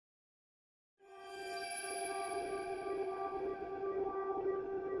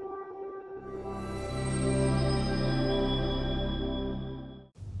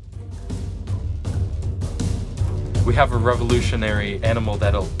We have a revolutionary animal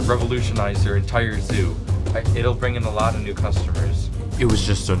that'll revolutionize their entire zoo. It'll bring in a lot of new customers. It was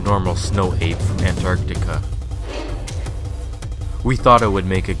just a normal snow ape from Antarctica. We thought it would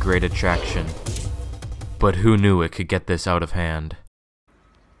make a great attraction, but who knew it could get this out of hand?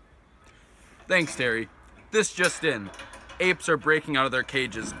 Thanks, Terry. This just in. Apes are breaking out of their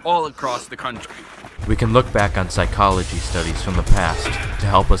cages all across the country. We can look back on psychology studies from the past to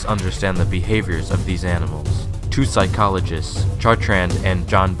help us understand the behaviors of these animals. Two psychologists, Chartrand and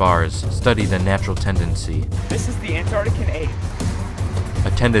John Bars, study the natural tendency. This is the Antarctican ape.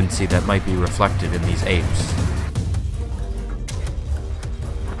 A tendency that might be reflected in these apes.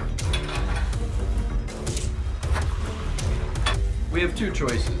 We have two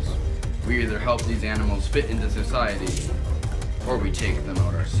choices. We either help these animals fit into society, or we take them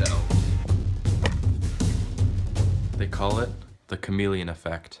out ourselves. They call it the chameleon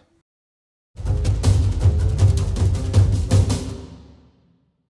effect.